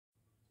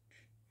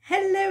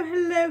Hello,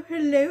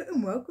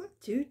 and welcome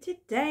to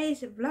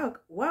today's vlog.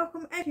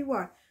 Welcome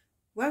everyone.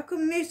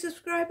 Welcome new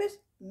subscribers.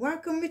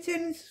 Welcome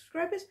returning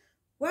subscribers.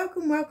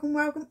 Welcome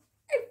everyone.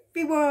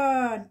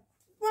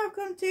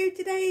 Welcome to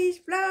today's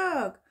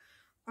vlog.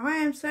 I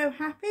am so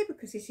happy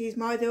because this is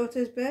my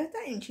daughter's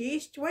birthday and she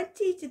is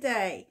 20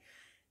 today.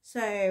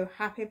 So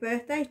happy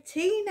birthday,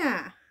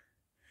 Tina.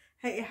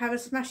 Hope you have a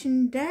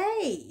smashing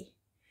day.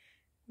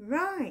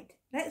 Right,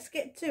 let's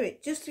get to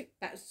it.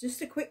 That's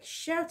just a quick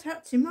shout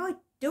out to my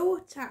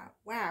daughter.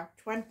 Wow,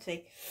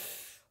 20.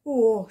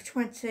 Oh,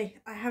 20.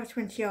 I have a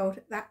 20-year-old.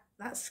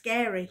 That's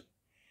scary.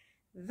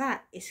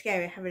 That is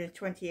scary, having a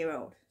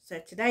 20-year-old. So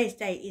today's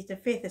date is the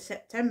 5th of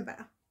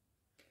September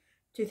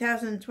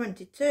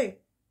 2022.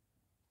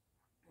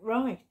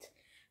 Right.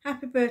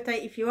 Happy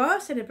birthday if you are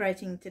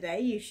celebrating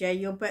today. You share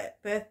your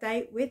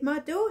birthday with my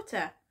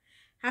daughter.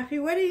 Happy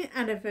wedding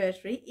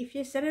anniversary if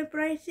you're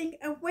celebrating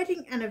a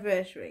wedding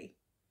anniversary.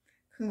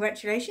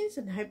 Congratulations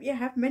and hope you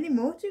have many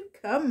more to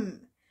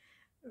come.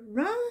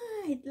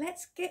 Right,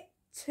 let's get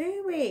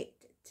to it.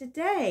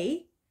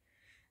 Today,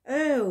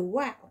 oh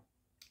wow,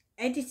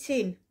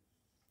 editing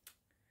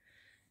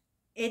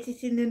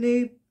the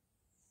new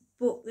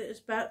book that is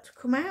about to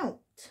come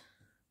out.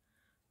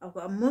 I've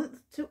got a month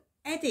to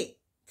edit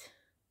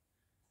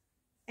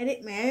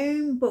my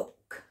own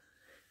book.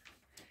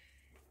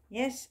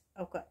 Yes,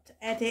 I've got to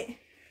edit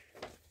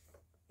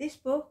this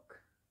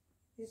book.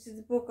 This is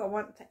the book I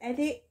want to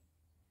edit,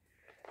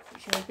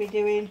 which I'll be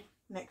doing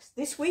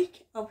this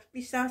week. I'll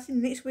be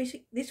starting this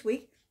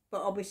week,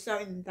 but I'll be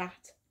starting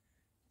that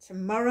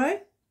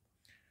tomorrow.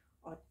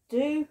 I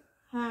do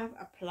have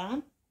a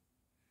plan.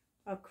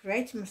 I've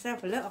created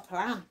myself a little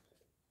plan.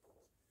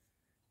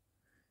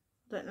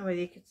 Don't know whether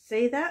you could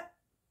see that,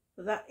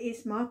 but that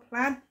is my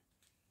plan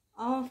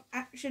of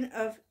action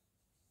of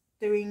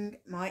doing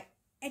my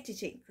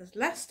editing, because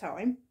last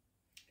time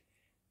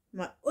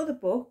my other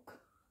book,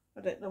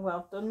 I don't know what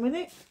I've done with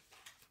it.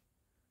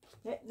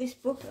 Yeah, this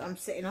book that I'm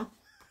sitting on,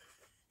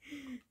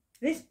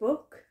 this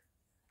book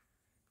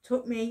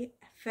took me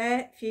a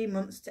fair few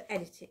months to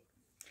edit it,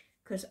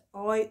 because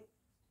I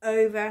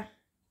over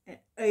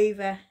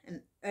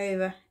and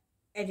over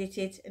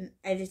edited and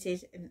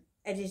edited and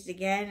edited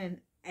again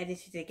and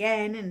edited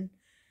again, and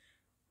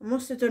I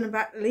must have done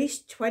about at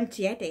least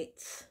 20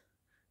 edits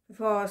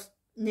before I was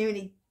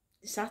nearly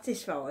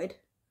satisfied.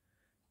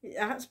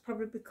 That's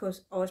probably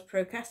because I was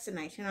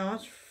procrastinating. I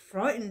was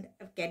frightened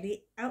of getting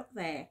it out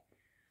there.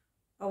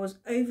 I was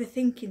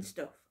overthinking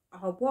stuff.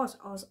 I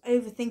was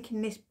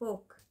overthinking this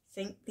book,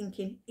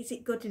 thinking, is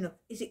it good enough?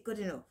 Is it good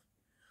enough?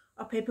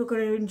 Are people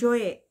going to enjoy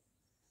it?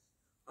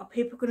 Are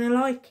people going to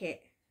like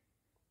it?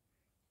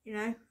 You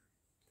know,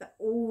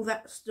 all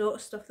that sort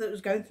of stuff that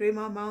was going through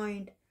my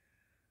mind,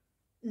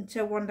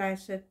 until one day I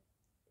said,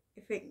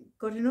 if it's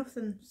good enough,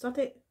 then sod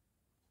it.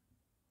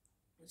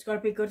 It's got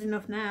to be good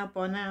enough now.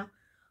 By now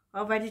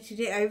I've edited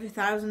it over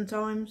 1,000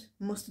 times.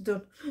 Must have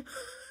done.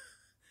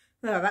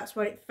 No, that's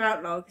what it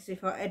felt like, as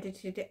if I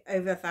edited it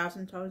over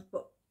 1,000 times,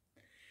 but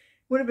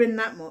wouldn't have been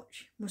that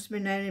much. Must have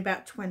been only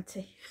about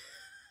 20.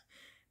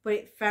 But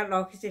it felt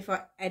like as if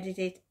I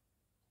edited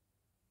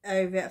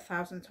over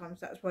 1,000 times.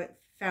 That's what it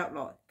felt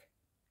like.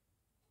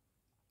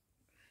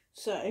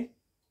 So,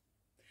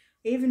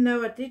 even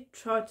though I did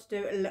try to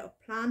do a little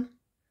plan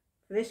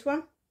for this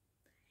one,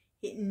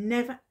 it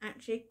never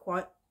actually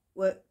quite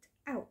worked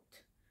out.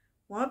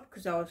 Why?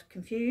 Because I was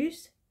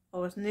confused. I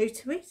was new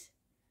to it.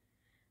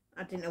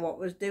 I didn't know what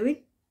I was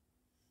doing.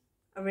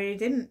 I really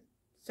didn't.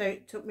 So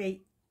it took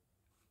me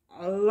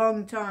a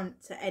long time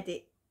to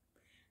edit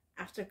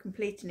after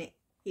completing it.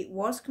 It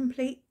was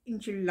complete in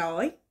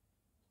July.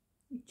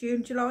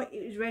 June, July,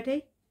 it was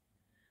ready.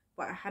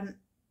 But I hadn't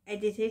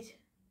edited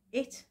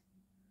it.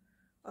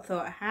 I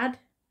thought I had,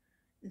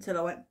 until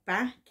I went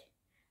back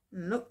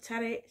and looked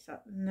at it. It's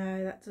like,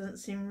 no, that doesn't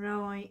seem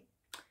right.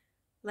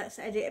 Let's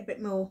edit a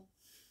bit more.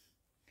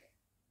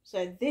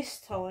 So this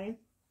time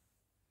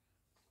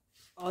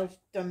I've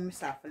done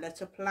myself a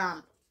little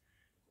plan.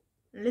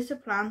 A little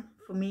plan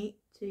for me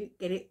to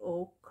get it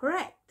all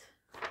correct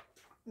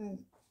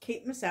and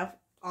keep myself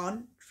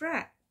on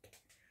track.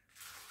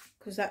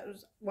 Because that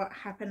was what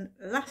happened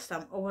last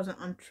time. I wasn't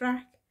on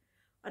track.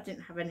 I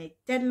didn't have any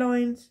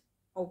deadlines.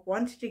 I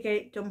wanted to get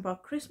it done by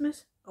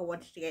Christmas. I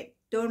wanted to get it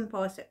done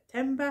by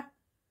September.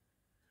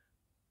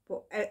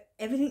 But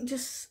everything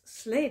just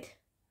slid.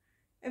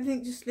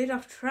 Everything just slid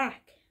off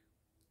track.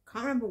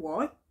 Can't remember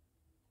why.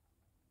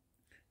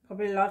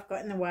 Probably life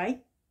got in the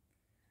way.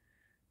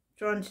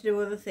 Trying to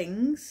do other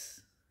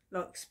things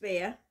like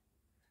Spear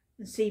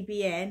and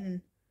CBN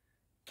and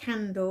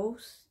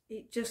candles.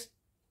 It just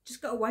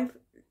got away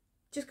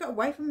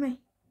from me.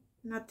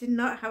 And I did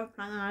not have a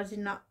plan, and I did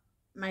not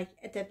make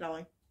a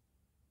deadline.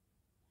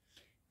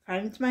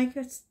 Failing to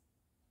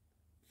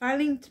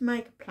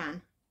make a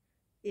plan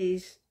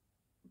is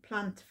a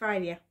plan to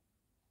failure.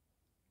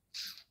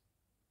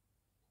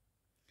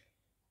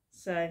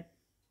 So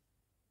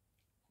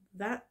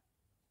that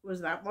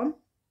was that one.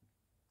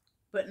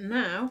 But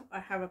now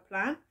I have a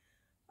plan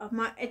of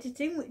my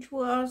editing, which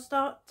will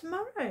start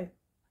tomorrow.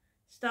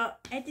 Start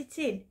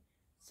editing.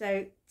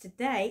 So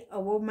today I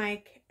will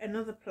make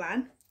another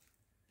plan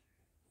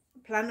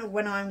of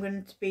when I'm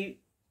going to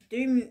be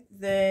doing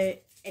the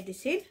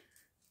editing,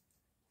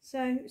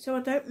 so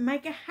I don't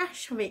make a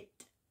hash of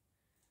it.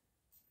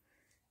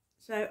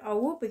 So I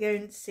will be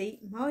going to see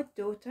my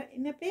daughter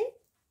in a bit.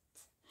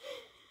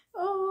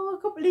 Oh,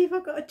 I can't believe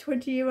I've got a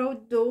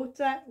 20-year-old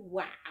daughter.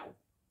 Wow.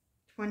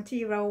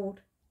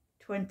 20-year-old.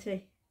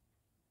 20.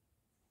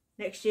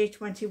 Next year,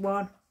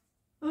 21.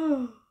 Oh,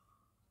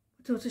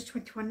 my daughter's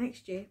 21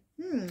 next year.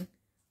 I'm going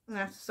to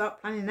have to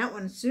start planning that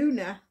one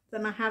sooner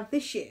than I have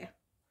this year.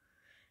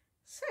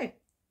 So,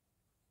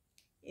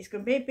 it's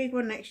going to be a big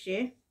one next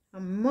year. I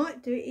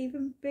might do it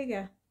even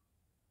bigger.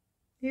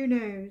 Who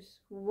knows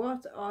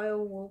what I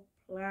will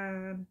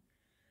plan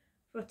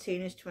for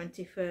Tina's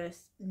 21st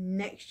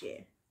next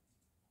year.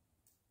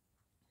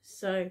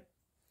 So,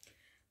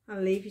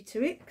 I'll leave you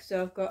to it because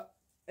I've got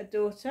a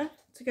daughter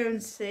to go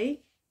and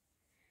see.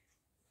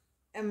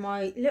 And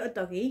my little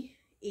doggy,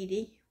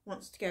 Edie,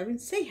 wants to go and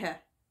see her.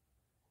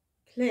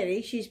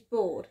 Clearly, she's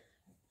bored.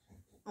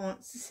 I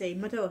want to see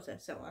my daughter.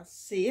 So, I'll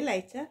see you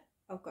later.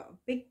 I've got a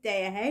big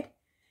day ahead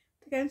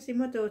to go and see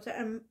my daughter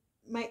and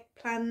make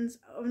plans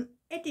on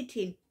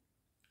editing.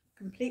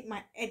 Complete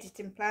my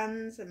editing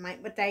plans and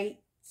make my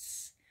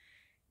dates.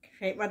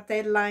 Create my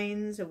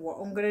deadlines of what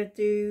I'm going to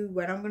do,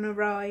 when I'm going to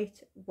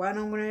write, when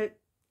I'm going to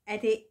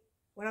edit,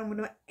 when I'm going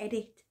to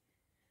edit.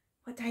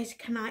 What days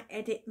can I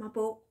edit my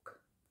book?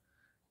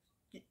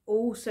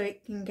 Also,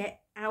 it can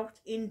get out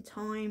in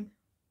time.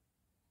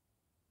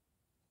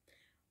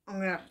 I'm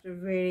going to have to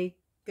really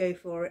go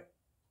for it.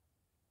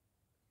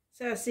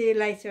 So I'll see you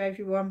later,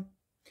 everyone.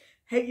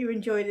 Hope you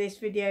enjoyed this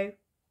video.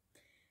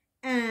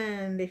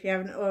 And if you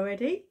haven't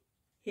already,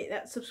 hit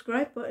that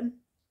subscribe button.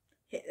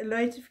 Hit the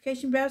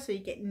notification bell so you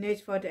get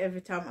notified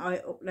every time I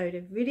upload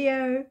a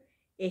video.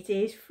 It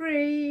is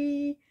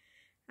free.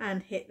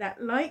 And hit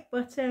that like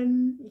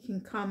button. You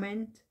can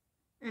comment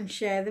and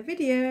share the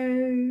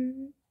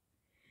video.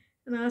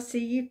 And I'll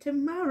see you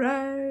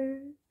tomorrow.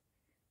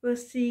 We'll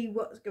see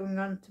what's going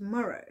on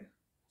tomorrow.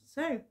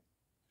 So,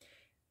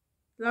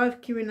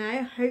 live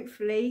Q&A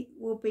hopefully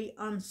will be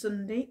on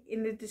Sunday.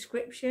 In the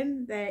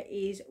description there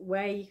is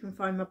where you can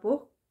find my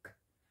book,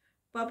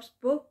 Bob's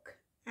book,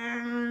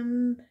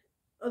 and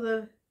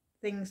other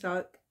things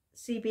like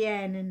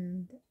CBN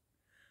and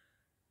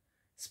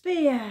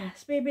Spear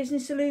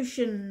Business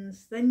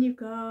Solutions. Then you've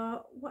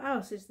got, what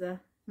else is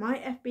there? My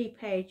FB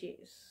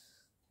pages.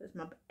 There's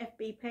my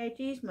FB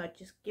pages, my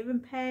Just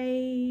Given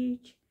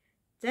page,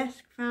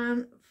 Desk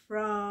Fan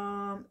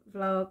from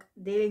Vlog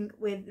Dealing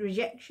with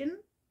Rejection.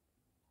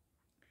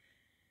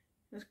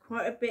 There's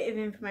quite a bit of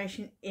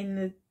information in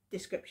the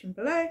description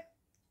below.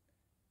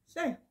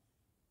 So,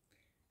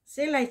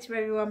 see you later,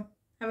 everyone.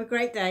 Have a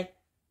great day.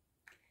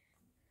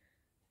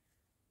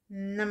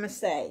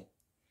 Namaste.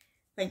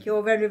 Thank you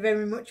all very,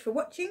 very much for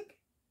watching.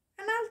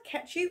 And I'll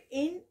catch you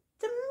in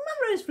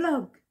tomorrow's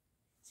vlog.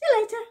 See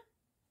you later.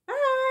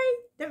 Bye.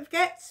 Don't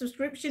forget,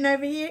 subscription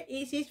over here.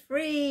 It is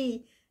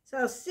free. So,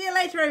 I'll see you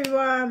later,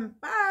 everyone.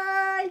 Bye.